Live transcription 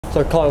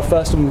So Kyle,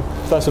 first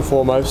and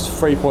foremost,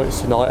 3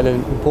 points tonight, and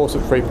then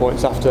important 3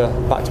 points after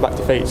back-to-back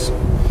defeats.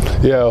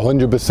 Yeah,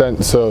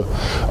 100%. So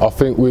I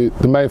think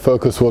the main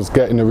focus was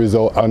getting the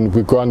result, and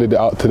we grinded it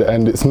out to the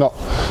end. It's not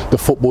the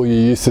football you're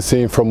used to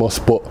seeing from us,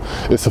 but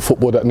it's the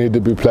football that needed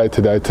to be played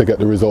today to get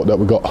the result that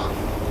we got.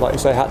 Like you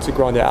say, had to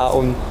grind it out,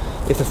 and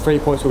if the 3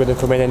 points were going to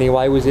come in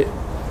anyway, was it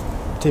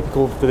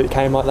typical that it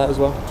came like that as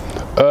well?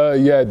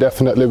 Yeah,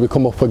 definitely. We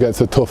come up against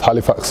a tough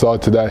Halifax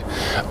side today,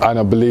 and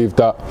I believe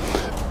that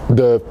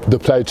they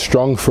played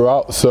strong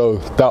throughout, so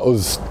that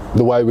was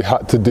the way we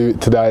had to do it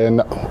today,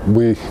 and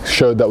we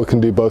showed that we can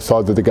do both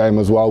sides of the game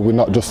as well. We're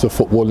not just a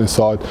footballing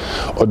side,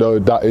 although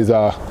that is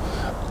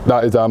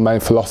our main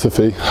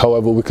philosophy.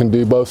 However, we can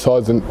do both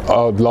sides, and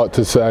I'd like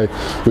to say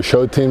we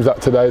showed teams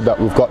that today that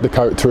we've got the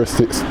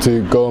characteristics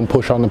to go and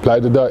push on and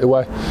play the dirty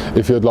way,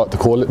 if you'd like to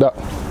call it that.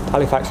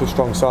 Halifax are a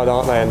strong side,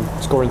 aren't they,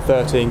 and scoring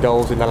 13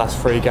 goals in their last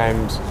 3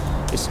 games.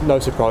 It's no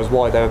surprise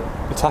why. They're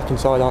an attacking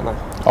side, aren't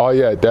they? Oh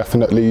yeah,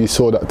 definitely. You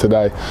saw that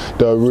today.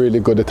 They're a really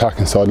good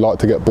attacking side, like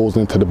to get balls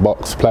into the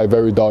box, play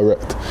very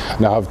direct.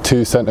 And I have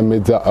 2 centre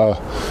mids that are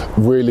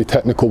really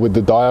technical with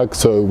the diag,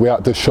 so we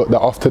had to shut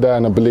that off today,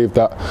 and I believe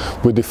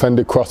that we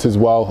defended crosses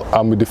well,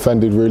 and we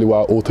defended really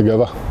well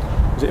altogether.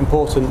 Was it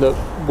important that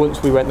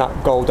once we went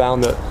that goal down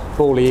that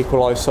Brawley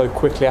equalised so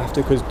quickly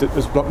after, because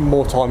as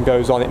more time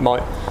goes on it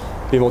might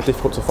be more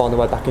difficult to find the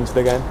way back into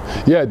the game?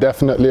 Yeah,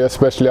 definitely,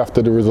 especially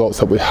after the results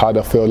that we had.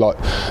 I feel like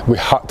we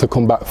had to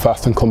come back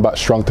fast and come back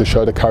strong to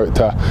show the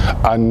character,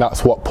 and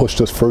that's what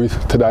pushed us through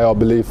today, I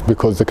believe,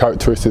 because the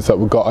characteristics that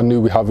we got, I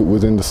knew we have it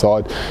within the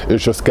side.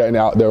 It's just getting it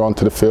out there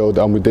onto the field,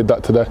 and we did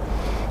that today.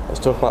 Let's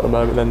talk about the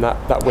moment then,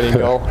 that winning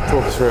goal.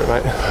 Talk us through it,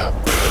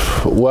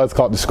 mate. Words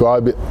can't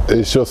describe it.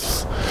 It's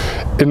just,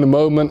 in the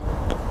moment,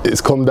 it's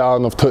come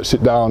down, I've touched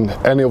it down.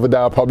 Any other day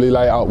I'll probably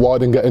lay it out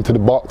wide and get into the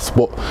box,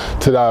 but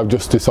today I've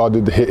just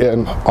decided to hit it,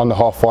 and on the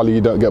half volley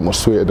you don't get much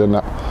sweeter than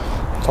that.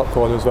 Top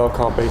corner as well,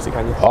 can't beat it,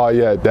 can you? Oh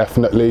yeah,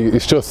 definitely.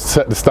 It's just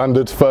set the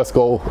standard, first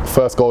goal,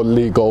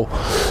 league goal.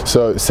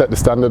 So set the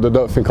standard. I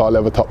don't think I'll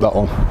ever top that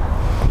one.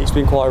 It's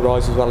been quite a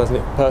rise as well, hasn't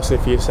it,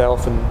 personally for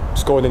yourself, and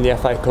scoring in the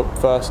FA Cup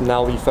first and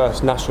now your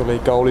first National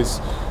League goal. Is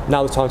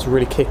now the time to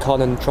really kick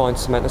on and try and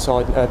cement the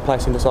side,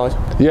 place in the side?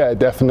 Yeah,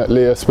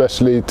 definitely,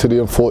 especially to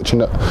the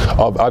unfortunate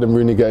of Adam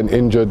Rooney getting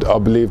injured. I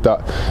believe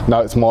that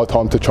now it's my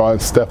time to try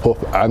and step up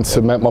and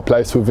cement my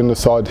place within the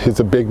side. He's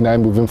a big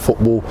name within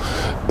football,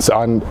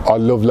 and I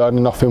love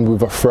learning off him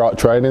throughout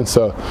training,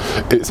 so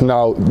it's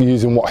now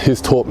using what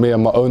he's taught me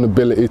and my own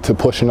ability to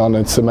pushing on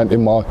and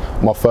cementing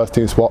my first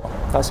team spot.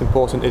 That's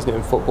important, isn't it,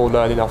 in football,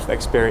 learning off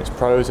experienced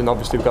pros, and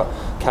obviously we've got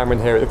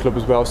Cameron here at the club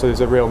as well, so there's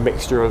a real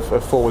mixture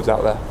of forwards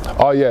out there.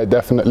 Oh yeah,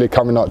 definitely.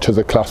 Cameron Archer's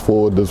a class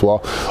forward as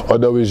well.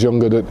 Although he's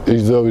younger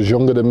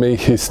than me,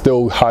 he's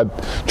still had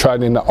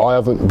training that I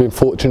haven't been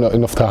fortunate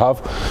enough to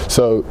have.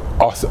 So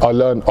I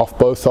learned off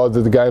both sides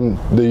of the game,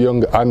 the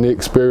young and the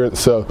experience.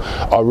 So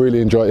I really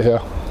enjoy it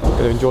here. You're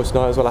going to enjoy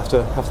tonight as well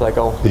after that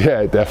goal?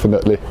 Yeah,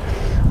 definitely.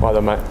 Well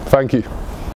done, mate. Thank you.